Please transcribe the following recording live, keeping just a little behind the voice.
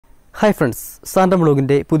Hi friends, Santa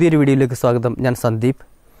ബ്ലോഗിൻ്റെ പുതിയൊരു വീഡിയോയിലേക്ക് സ്വാഗതം. ഞാൻ സന്ദീപ്.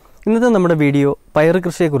 ഇന്നത്തെ നമ്മുടെ വീഡിയോ പയർ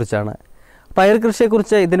കൃഷിയെക്കുറിച്ചാണ്. പയർ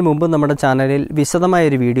കൃഷിയെക്കുറിച്ച് ഇതിനു മുമ്പ് നമ്മുടെ ചാനലിൽ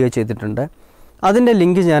വിശദമായൊരു വീഡിയോ ചെയ്തിട്ടുണ്ട്. അതിൻ്റെ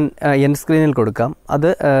ലിങ്ക് ഞാൻ എൻ സ്ക്രീനിൽ കൊടുക്കാം. അത്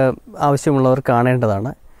ആവശ്യമുള്ളവർ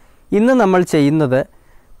കാണേണ്ടതാണ്. ഇന്ന് നമ്മൾ ചെയ്യുന്നത്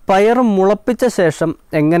പയർ മുളപ്പിച്ച ശേഷം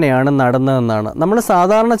എങ്ങനെയാണ് നടുന്നതെന്നാണ്. നമ്മൾ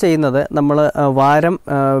സാധാരണ ചെയ്യുന്നത് നമ്മൾ വാരം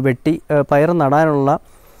വെട്ടി പയർ നടാനുള്ള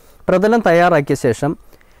പ്രതലം തയ്യാറാക്കിയ ശേഷം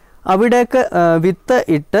അവിടേക്ക് വിത്ത്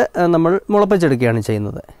ഇട്ട് നമ്മൾ മുളപ്പിച്ചെടുക്കുകയാണ്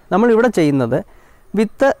ചെയ്യുന്നത്. നമ്മളിവിടെ ചെയ്യുന്നത്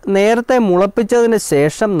വിത്ത് നേരത്തെ മുളപ്പിച്ചതിന്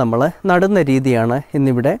ശേഷം നമ്മൾ നടുന്ന രീതിയാണ്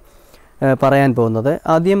ഇന്നിവിടെ പറയാൻ പോകുന്നത്.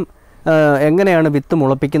 ആദ്യം എങ്ങനെയാണ് വിത്ത്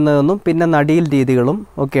മുളപ്പിക്കുന്നതെന്നും പിന്നെ നടിയിൽ രീതികളും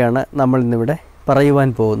ഒക്കെയാണ് നമ്മൾ ഇന്നിവിടെ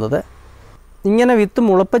പറയുവാൻ പോകുന്നത്. ഇങ്ങനെ വിത്ത്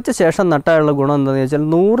മുളപ്പിച്ച ശേഷം നട്ടാലുള്ള ഗുണം എന്താണെന്ന് വെച്ചാൽ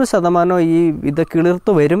 100% ഈ ഇത്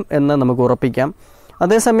കിളിർത്ത് വരും എന്ന് നമുക്ക് ഉറപ്പിക്കാം.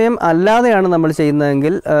 അതേസമയം അല്ലാതെയാണ് നമ്മൾ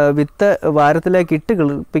ചെയ്യുന്നതെങ്കിൽ വിത്ത് വാരത്തിലേക്ക് ഇട്ട്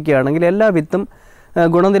കിളിർപ്പിക്കുകയാണെങ്കിൽ എല്ലാ വിത്തും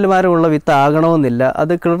ഗുണനിലവാരമുള്ള വിത്ത് ആകണമെന്നില്ല,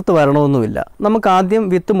 അത് കിളിർത്ത് വരണമെന്നുമില്ല. നമുക്ക് ആദ്യം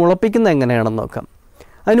വിത്ത് മുളപ്പിക്കുന്നത് എങ്ങനെയാണെന്ന് നോക്കാം.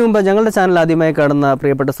 അതിനു മുമ്പ് ഞങ്ങളുടെ ചാനൽ ആദ്യമായി കാണുന്ന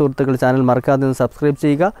പ്രിയപ്പെട്ട സുഹൃത്തുക്കൾ ചാനൽ മറക്കാതെ ഒന്ന് സബ്സ്ക്രൈബ്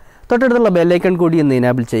ചെയ്യുക. തൊട്ടടുത്തുള്ള ബെല്ലൈക്കൺ കൂടി ഒന്ന്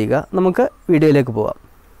ഇനാബിൾ ചെയ്യുക. നമുക്ക് വീഡിയോയിലേക്ക് പോവാം.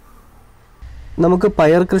 നമുക്ക്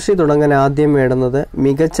പയർ കൃഷി തുടങ്ങാൻ ആദ്യം വേണ്ടുന്നത്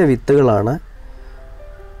മികച്ച വിത്തുകളാണ്.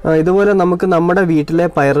 ഇതുപോലെ നമുക്ക് നമ്മുടെ വീട്ടിലെ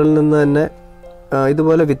പയറിൽ നിന്ന് തന്നെ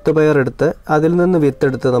ഇതുപോലെ വിത്ത് പയറെടുത്ത് അതിൽ നിന്ന്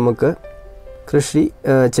വിത്തെടുത്ത് നമുക്ക് കൃഷി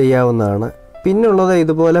ചെയ്യാവുന്നതാണ്. പിന്നുള്ളത്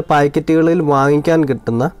ഇതുപോലെ പാക്കറ്റുകളിൽ വാങ്ങിക്കാൻ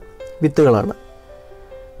കിട്ടുന്ന വിത്തുകളാണ്.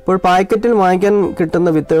 ഇപ്പോൾ പാക്കറ്റിൽ വാങ്ങിക്കാൻ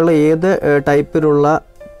കിട്ടുന്ന വിത്തുകൾ ഏത് ടൈപ്പിലുള്ള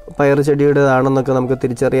പയർ ചെടിയുടേതാണെന്നൊക്കെ നമുക്ക്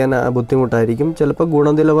തിരിച്ചറിയാൻ ബുദ്ധിമുട്ടായിരിക്കും. ചിലപ്പോൾ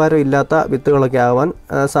ഗുണനിലവാരം ഇല്ലാത്ത വിത്തുകളൊക്കെ ആവാൻ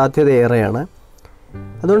സാധ്യതയേറെയാണ്.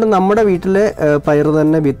 അതുകൊണ്ട് നമ്മുടെ വീട്ടിലെ പയർ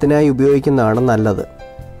തന്നെ വിത്തിനായി ഉപയോഗിക്കുന്നതാണ് നല്ലത്.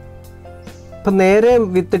 ഇപ്പം നേരെ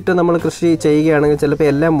വിത്തിട്ട് നമ്മൾ കൃഷി ചെയ്യുകയാണെങ്കിൽ ചിലപ്പോൾ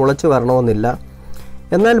എല്ലാം മുളച്ച് വരണമെന്നില്ല.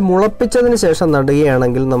 എന്നാൽ മുളപ്പിച്ചതിന് ശേഷം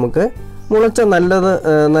നടുകയാണെങ്കിൽ നമുക്ക് മുളച്ച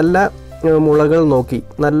നല്ല മുളകൾ നോക്കി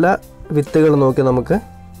നല്ല വിത്തുകൾ നോക്കി നമുക്ക്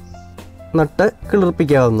നട്ട്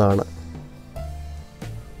കിളിർപ്പിക്കാവുന്നതാണ്.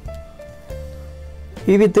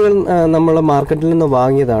 ഈ വിത്തുകൾ നമ്മൾ മാർക്കറ്റിൽ നിന്ന്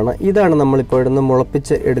വാങ്ങിയതാണ്. ഇതാണ് നമ്മളിപ്പോൾ ഇവിടുന്ന്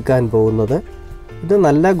മുളപ്പിച്ച് എടുക്കാൻ പോകുന്നത്. ഇത്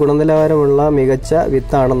നല്ല ഗുണനിലവാരമുള്ള മികച്ച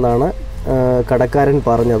വിത്താണെന്നാണ് കടക്കാരൻ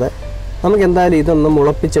പറഞ്ഞത്. നമുക്ക് എന്തായാലും ഇതൊന്ന്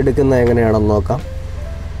മുളപ്പിച്ചെടുക്കുന്നത് എങ്ങനെയാണെന്ന് നോക്കാം.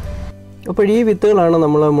 അപ്പോൾ ഈ വിത്തുകളാണ്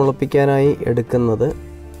നമ്മൾ മുളപ്പിക്കാനായി എടുക്കുന്നത്.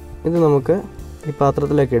 ഇത് നമുക്ക് ഈ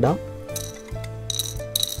പാത്രത്തിലേക്ക് ഇടാം.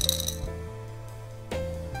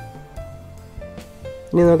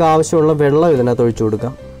 ഇനി നമുക്ക് ആവശ്യമുള്ള വെള്ളം ഇതിനകത്ത് ഒഴിച്ചു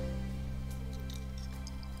കൊടുക്കാം.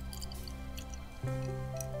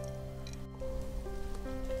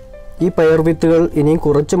 ഈ പയർ വിത്തുകൾ ഇനിയും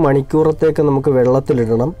കുറച്ച് മണിക്കൂറത്തേക്ക് നമുക്ക്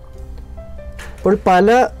വെള്ളത്തിലിടണം. അപ്പോൾ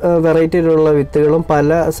പല വെറൈറ്റിയിലുള്ള വിത്തുകളും പല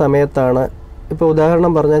സമയത്താണ്. ഇപ്പോൾ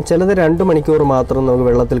ഉദാഹരണം പറഞ്ഞാൽ ചിലത് 2 മണിക്കൂർ മാത്രം നമുക്ക്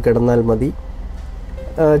വെള്ളത്തിൽ കിടന്നാൽ മതി.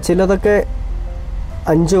 ചിലതൊക്കെ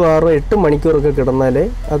 5, 6, 8 മണിക്കൂറൊക്കെ കിടന്നാലേ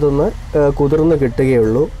അതൊന്ന് കുതിർന്ന്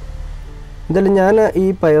കിട്ടുകയുള്ളൂ. എന്തായാലും ഞാൻ ഈ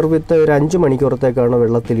പയർ വിത്ത് ഒരു 5 മണിക്കൂറത്തേക്കാണ്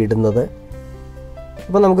വെള്ളത്തിലിടുന്നത്.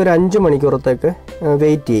 അപ്പോൾ നമുക്കൊരു 5 മണിക്കൂറത്തേക്ക്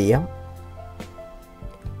വെയിറ്റ് ചെയ്യാം.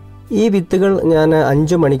 ഈ വിത്തുകൾ ഞാൻ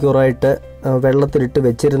 5 മണിക്കൂറായിട്ട് വെള്ളത്തിലിട്ട്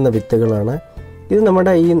വെച്ചിരുന്ന വിത്തുകളാണ്. ഇത്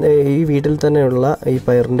നമ്മുടെ ഈ വീട്ടിൽ തന്നെയുള്ള ഈ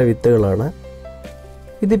പയറിൻ്റെ വിത്തുകളാണ്.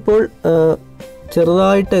 ഇതിപ്പോൾ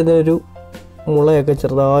ചെറുതായിട്ട് ഇതിനൊരു മുളയൊക്കെ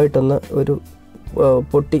ചെറുതായിട്ടൊന്ന് ഒരു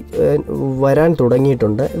പൊട്ടി വരാൻ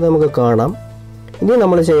തുടങ്ങിയിട്ടുണ്ട്. ഇത് നമുക്ക് കാണാം. ഇനി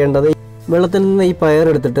നമ്മൾ ചെയ്യേണ്ടത് വെള്ളത്തിൽ നിന്ന് ഈ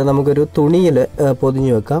പയറെടുത്തിട്ട് നമുക്കൊരു തുണിയിൽ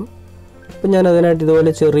പൊതിഞ്ഞു വെക്കാം. അപ്പം ഞാൻ അതിനായിട്ട്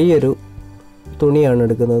ഇതുപോലെ ചെറിയൊരു തുണിയാണ്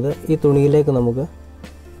എടുക്കുന്നത്. ഈ തുണിയിലേക്ക് നമുക്ക്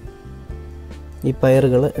ഈ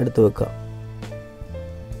പയറുകൾ എടുത്തു വെക്കാം.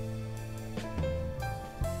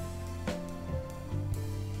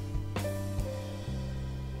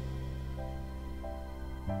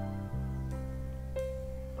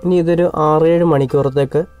 ഇനി ഇതൊരു 6-7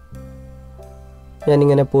 മണിക്കൂറത്തേക്ക്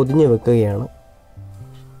ഞാനിങ്ങനെ പൊതിഞ്ഞ് വെക്കുകയാണ്.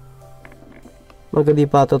 നമുക്കിത് ഈ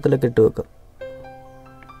പാത്രത്തിലേക്ക് ഇട്ട് വെക്കാം.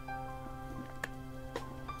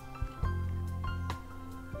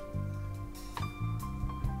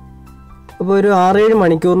 അപ്പോൾ ഒരു 6-7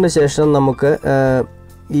 മണിക്കൂറിന് ശേഷം നമുക്ക്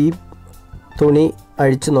ഈ തുണി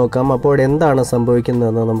അഴിച്ചു നോക്കാം. അപ്പോൾ എന്താണ്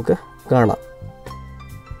സംഭവിക്കുന്നതെന്ന് നമുക്ക് കാണാം.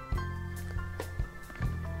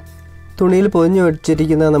 തുണിയിൽ പൊതിഞ്ഞു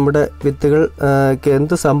വെച്ചിരിക്കുന്ന നമ്മുടെ വിത്തുകൾ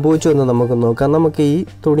എന്ത് സംഭവിച്ചു എന്ന് നമുക്ക് നോക്കാം. നമുക്ക് ഈ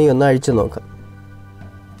തുണി ഒന്ന് അഴിച്ചു നോക്കാം.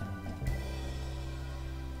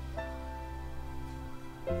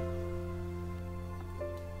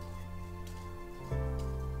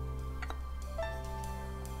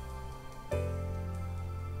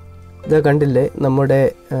 ഇത് കണ്ടില്ലേ, നമ്മുടെ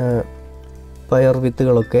പയർ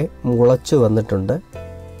വിത്തുകളൊക്കെ മുളച്ചു വന്നിട്ടുണ്ട്.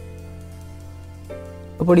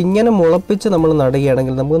 അപ്പോൾ ഇങ്ങനെ മുളപ്പിച്ച് നമ്മൾ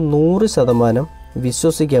നടുകയാണെങ്കിൽ നമുക്ക് 100%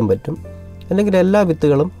 വിശ്വസിക്കാൻ പറ്റും അല്ലെങ്കിൽ എല്ലാ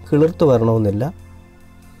വിത്തുകളും കിളിർത്ത് വരണമെന്നില്ല.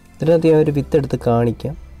 ഇതിനകത്ത് ഞാൻ ഒരു വിത്തെടുത്ത്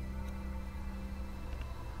കാണിക്കാം.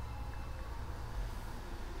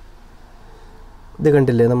 ഇത്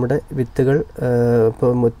കണ്ടില്ലേ, നമ്മുടെ വിത്തുകൾ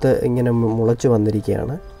ഇപ്പോൾ മുത്ത് ഇങ്ങനെ മുളച്ച്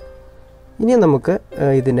വന്നിരിക്കുകയാണ്. ഇനി നമുക്ക്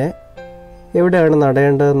ഇതിനെ എവിടെയാണ്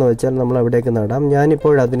നടേണ്ടതെന്ന് വെച്ചാൽ നമ്മൾ അവിടേക്ക് നടാം.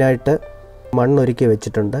 ഞാനിപ്പോൾ അതിനായിട്ട് മണ്ണൊരുക്കി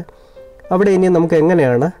വെച്ചിട്ടുണ്ട്. അവിടെ ഇനി നമുക്ക്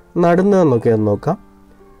എങ്ങനെയാണ് നടുന്നതെന്നൊക്കെ ഒന്ന് നോക്കാം.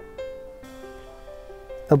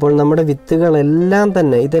 അപ്പോൾ നമ്മുടെ വിത്തുകളെല്ലാം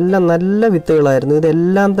തന്നെ, ഇതെല്ലാം നല്ല വിത്തുകളായിരുന്നു,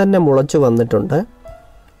 ഇതെല്ലാം തന്നെ മുളച്ചു വന്നിട്ടുണ്ട്.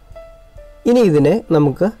 ഇനി ഇതിനെ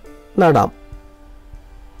നമുക്ക് നടാം.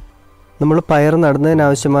 നമ്മൾ പയർ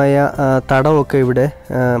നടുന്നതിനാവശ്യമായ തടമൊക്കെ ഇവിടെ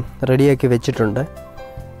റെഡിയാക്കി വെച്ചിട്ടുണ്ട്.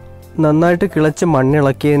 നന്നായിട്ട് കിളച്ച്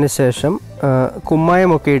മണ്ണിളക്കിയതിന് ശേഷം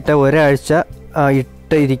കുമ്മായമൊക്കെ ഇട്ട് ഒരാഴ്ച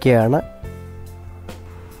ഇട്ടിരിക്കുകയാണ്.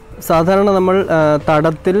 സാധാരണ നമ്മൾ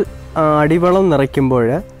തടത്തിൽ അടിവളം നിറയ്ക്കുമ്പോൾ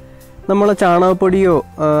നമ്മൾ ചാണകപ്പൊടിയോ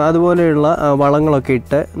അതുപോലെയുള്ള വളങ്ങളൊക്കെ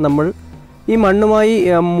ഇട്ട് നമ്മൾ ഈ മണ്ണുമായി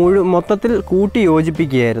മൊത്തത്തിൽ കൂട്ടി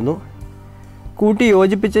യോജിപ്പിക്കുകയായിരുന്നു. കൂട്ടി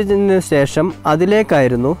യോജിപ്പിച്ചതിന് ശേഷം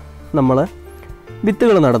അതിലേക്കായിരുന്നു നമ്മൾ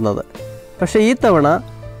വിത്തുകൾ നടുന്നത്. പക്ഷേ ഈ തവണ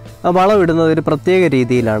വളമിടുന്നത് ഒരു പ്രത്യേക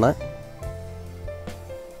രീതിയിലാണ്.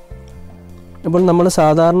 അപ്പോൾ നമ്മൾ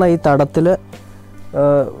സാധാരണ ഈ തടത്തിൽ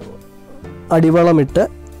അടിവളമിട്ട്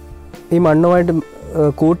ഈ മണ്ണുമായിട്ട്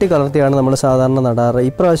കൂട്ടി കലർത്തിയാണ് നമ്മൾ സാധാരണ നടാറ്.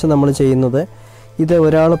 ഇപ്രാവശ്യം നമ്മൾ ചെയ്യുന്നത് ഇത്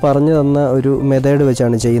ഒരാൾ പറഞ്ഞു തന്ന ഒരു മെത്തേഡ്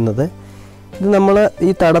വെച്ചാണ് ചെയ്യുന്നത്. ഇത് നമ്മൾ ഈ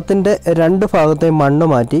തടത്തിൻ്റെ 2 ഭാഗത്തെ മണ്ണ്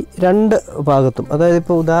മാറ്റി 2 ഭാഗത്തും, അതായത്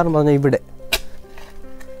ഇപ്പോൾ ഉദാഹരണം പറഞ്ഞാൽ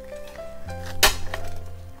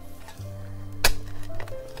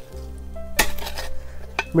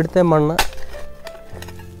ഇവിടുത്തെ മണ്ണ്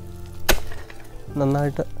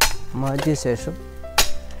നന്നായിട്ട് മാറ്റിയ ശേഷം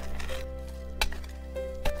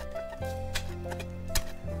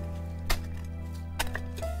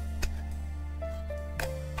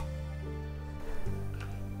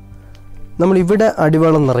നമ്മളിവിടെ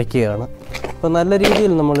അടിവളം നിറയ്ക്കുകയാണ്. അപ്പോൾ നല്ല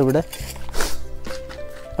രീതിയിൽ നമ്മളിവിടെ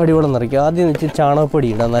അടിവളം നിറയ്ക്കുക. ആദ്യം വെച്ച് ചാണകപ്പൊടി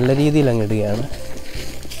ഇടാം, നല്ല രീതിയിൽ അങ്ങ് ഇടുകയാണ്.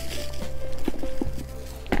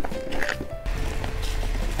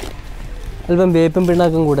 അല്പം വേപ്പും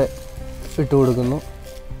പിണ്ണാക്കും കൂടെ ഇട്ട് കൊടുക്കുന്നു.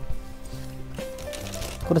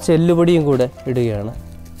 കുറച്ച് എല്ലുപൊടിയും കൂടെ ഇടുകയാണ്.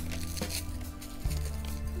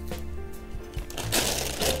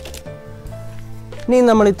 ഇനി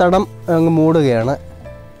നമ്മൾ ഈ തടം അങ്ങ് മൂടുകയാണ്.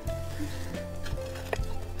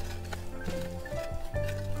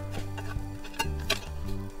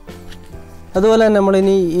 അതുപോലെ തന്നെ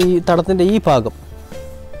നമ്മളിനി ഈ തടത്തിൻ്റെ ഈ ഭാഗം,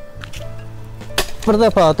 ഇപ്പുറത്തെ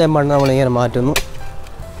ഭാഗത്തെ മണ്ണ് നമ്മളിങ്ങനെ മാറ്റുന്നു.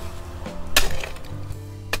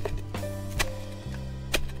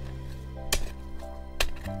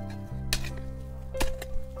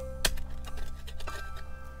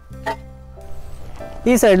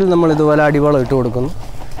 ഈ സൈഡിൽ നമ്മൾ ഇതുപോലെ അടിവളം ഇട്ട് കൊടുക്കുന്നു.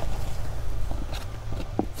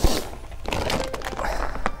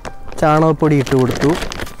 ചാണകപ്പൊടി ഇട്ട് കൊടുത്തു.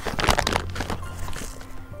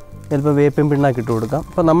 ചിലപ്പോൾ വേപ്പിൻ പിണ്ണാക്ക് ഇട്ട് കൊടുക്കാം.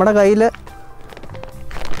 അപ്പോൾ നമ്മുടെ കയ്യിൽ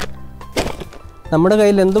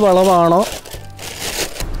എന്ത് വളമാണോ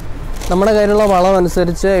നമ്മുടെ കയ്യിലുള്ള വളം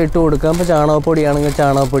അനുസരിച്ച് ഇട്ട് കൊടുക്കാം. ഇപ്പോൾ ചാണകപ്പൊടി ആണെങ്കിൽ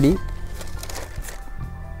ചാണകപ്പൊടി,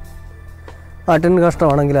 ആട്ടിൻ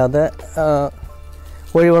കാഷ്ടമാണെങ്കിൽ അത്,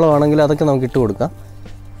 കോഴിവളമാണെങ്കിൽ അതൊക്കെ നമുക്ക് ഇട്ട് കൊടുക്കാം.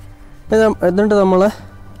 എന്നിട്ട് നമ്മൾ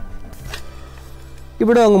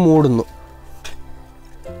ഇവിടെ അങ്ങ് മൂടുന്നു.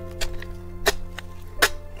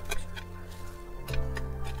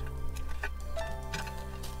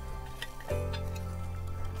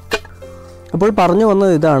 അപ്പോൾ പറഞ്ഞു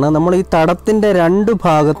വന്നത് ഇതാണ്, നമ്മൾ ഈ തടത്തിൻ്റെ 2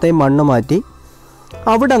 ഭാഗത്തെ മണ്ണ് മാറ്റി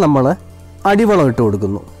അവിടെ നമ്മൾ അടിവളം ഇട്ട്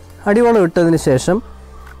കൊടുക്കുന്നു. അടിവളം ഇട്ടതിന് ശേഷം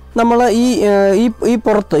നമ്മൾ ഈ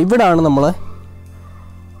പുറത്ത് ഇവിടാണ് നമ്മൾ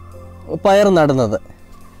പയർ നടുന്നത്.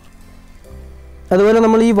 അതുപോലെ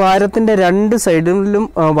നമ്മൾ ഈ വാരത്തിൻ്റെ 2 സൈഡിലും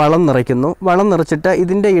വളം നിറയ്ക്കുന്നു. വളം നിറച്ചിട്ട്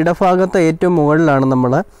ഇതിൻ്റെ ഇടഭാഗത്ത് ഏറ്റവും മുകളിലാണ്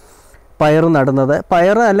നമ്മൾ പയർ നടുന്നത്.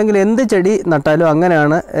 പയർ അല്ലെങ്കിൽ എന്ത് ചെടി നട്ടാലും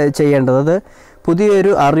അങ്ങനെയാണ് ചെയ്യേണ്ടത്. അത്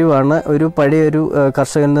പുതിയൊരു അറിവാണ്, ഒരു പഴയൊരു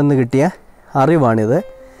കർഷകനിൽ നിന്ന് കിട്ടിയ അറിവാണിത്.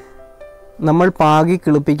 നമ്മൾ പാകി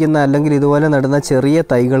കിളിപ്പിക്കുന്ന അല്ലെങ്കിൽ ഇതുപോലെ നടുന്ന ചെറിയ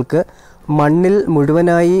തൈകൾക്ക് മണ്ണിൽ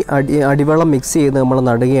മുഴുവനായി അടിവളം മിക്സ് ചെയ്ത് നമ്മൾ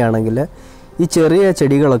നടുകയാണെങ്കിൽ ഈ ചെറിയ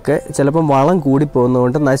ചെടികളൊക്കെ ചിലപ്പം വളം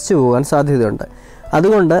കൂടിപ്പോകുന്നതുകൊണ്ട് നശിച്ചു പോകാൻ സാധ്യതയുണ്ട്.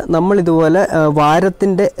 അതുകൊണ്ട് നമ്മളിതുപോലെ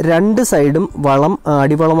വാരത്തിൻ്റെ 2 സൈഡും വളം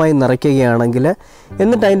അടിവളമായി നിറയ്ക്കുകയാണെങ്കിൽ,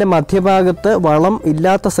 എന്നിട്ട് അതിൻ്റെ മധ്യഭാഗത്ത് വളം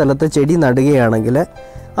ഇല്ലാത്ത സ്ഥലത്ത് ചെടി നടുകയാണെങ്കിൽ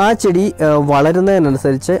ആ ചെടി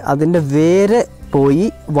വളരുന്നതിനനുസരിച്ച് അതിൻ്റെ വേര് പോയി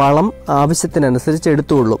വളം ആവശ്യത്തിനനുസരിച്ച്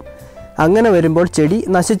എടുത്തുകൊള്ളും. അങ്ങനെ വരുമ്പോൾ ചെടി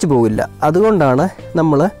നശിച്ചു പോകില്ല. അതുകൊണ്ടാണ്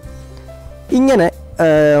നമ്മൾ ഇങ്ങനെ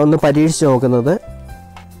ഒന്ന് പരീക്ഷിച്ച് നോക്കുന്നത്.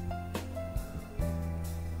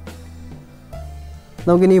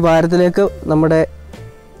 നമുക്കിനി ഈ വാരത്തിലേക്ക് നമ്മുടെ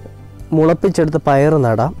മുളപ്പിച്ചെടുത്ത് പയർ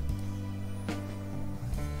നടാം.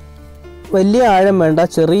 വലിയ ആഴം വേണ്ട,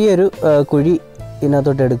 ചെറിയൊരു കുഴി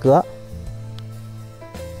ഇതിനകത്തോട്ട് എടുക്കുക.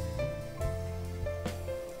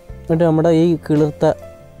 എന്നിട്ട് നമ്മുടെ ഈ കിളിർത്ത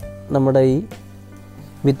നമ്മുടെ ഈ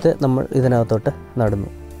വിത്ത് നമ്മൾ ഇതിനകത്തോട്ട് നടുന്നു.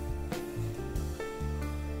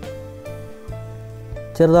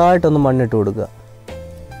 ചെറുതായിട്ടൊന്ന് മണ്ണിട്ട് കൊടുക്കുക.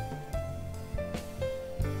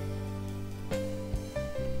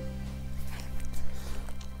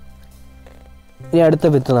 ഇനി അടുത്ത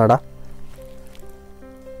വിത്ത് നടാം.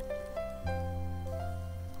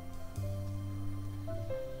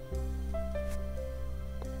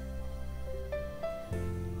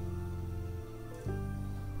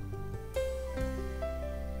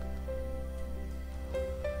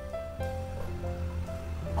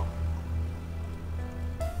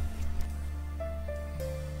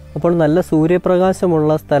 അപ്പോൾ നല്ല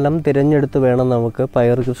സൂര്യപ്രകാശമുള്ള സ്ഥലം തിരഞ്ഞെടുത്ത് വേണം നമുക്ക്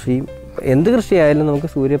പയർ കൃഷിയും എന്ത് കൃഷിയായാലും നമുക്ക്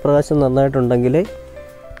സൂര്യപ്രകാശം നന്നായിട്ടുണ്ടെങ്കിലേ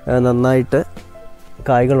നന്നായിട്ട്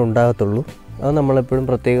കായ്കൾ ഉണ്ടാകത്തുള്ളൂ. അത് നമ്മളെപ്പോഴും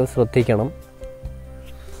പ്രത്യേകം ശ്രദ്ധിക്കണം.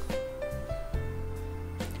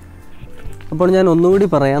 അപ്പോൾ ഞാൻ ഒന്നുകൂടി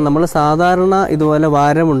പറയാം. നമ്മൾ സാധാരണ ഇതുപോലെ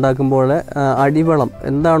വാരം ഉണ്ടാക്കുമ്പോൾ അടിവളം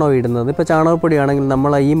എന്താണോ ഇടുന്നത്, ഇപ്പോൾ ചാണകപ്പൊടിയാണെങ്കിൽ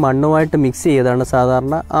നമ്മൾ ഈ മണ്ണുമായിട്ട് മിക്സ് ചെയ്താണ്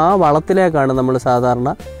സാധാരണ ആ വളത്തിലേക്കാണ് നമ്മൾ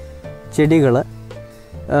സാധാരണ ചെടികൾ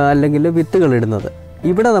അല്ലെങ്കിൽ വിത്തുകൾ ഇടുന്നത്.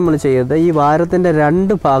 ഇവിടെ നമ്മൾ ചെയ്തത് ഈ വാരത്തിൻ്റെ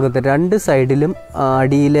രണ്ട് സൈഡിലും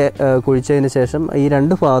അടിയിൽ കുഴിച്ചതിന് ശേഷം ഈ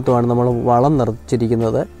രണ്ട് ഭാഗത്തുമാണ് നമ്മൾ വളം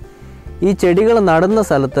നിറച്ചിരിക്കുന്നത്. ഈ ചെടികൾ നടുന്ന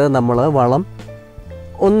സ്ഥലത്ത് നമ്മൾ വളം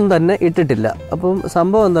ഒന്നും തന്നെ ഇട്ടിട്ടില്ല. അപ്പം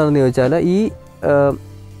സംഭവം എന്താണെന്ന് ചോദിച്ചാൽ ഈ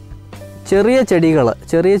ചെറിയ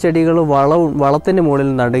ചെടികൾ വളത്തിന്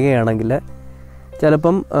മുകളിൽ നടുകയാണെങ്കിൽ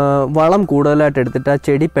ചിലപ്പം വളം കൂടുതലായിട്ട് എടുത്തിട്ട് ആ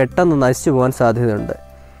ചെടി പെട്ടെന്ന് നശിച്ചു പോകാൻ സാധ്യതയുണ്ട്.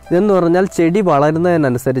 ഇതെന്ന് പറഞ്ഞാൽ ചെടി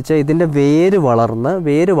വളരുന്നതിനനുസരിച്ച് ഇതിൻ്റെ വേര്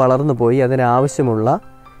വളർന്ന് പോയി അതിനാവശ്യമുള്ള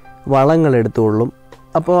വളങ്ങൾ എടുത്തുകൊള്ളും.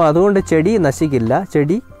 അപ്പോൾ അതുകൊണ്ട് ചെടി നശിക്കില്ല,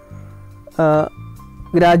 ചെടി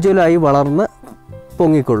ഗ്രാജുവലായി വളർന്ന്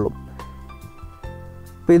പൊങ്ങിക്കൊള്ളും.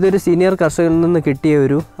 അപ്പോൾ ഇതൊരു സീനിയർ കർഷകരിൽ നിന്ന് കിട്ടിയ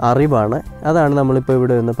ഒരു അറിവാണ്. അതാണ് നമ്മളിപ്പോൾ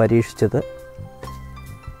ഇവിടെ ഒന്ന് പരീക്ഷിച്ചത്.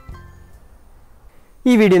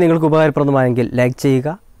 ഈ വീഡിയോ നിങ്ങൾക്ക് ഉപകാരപ്രദമായെങ്കിൽ ലൈക്ക്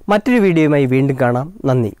ചെയ്യുക. മറ്റൊരു വീഡിയോയുമായി വീണ്ടും കാണാം.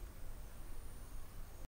 നന്ദി.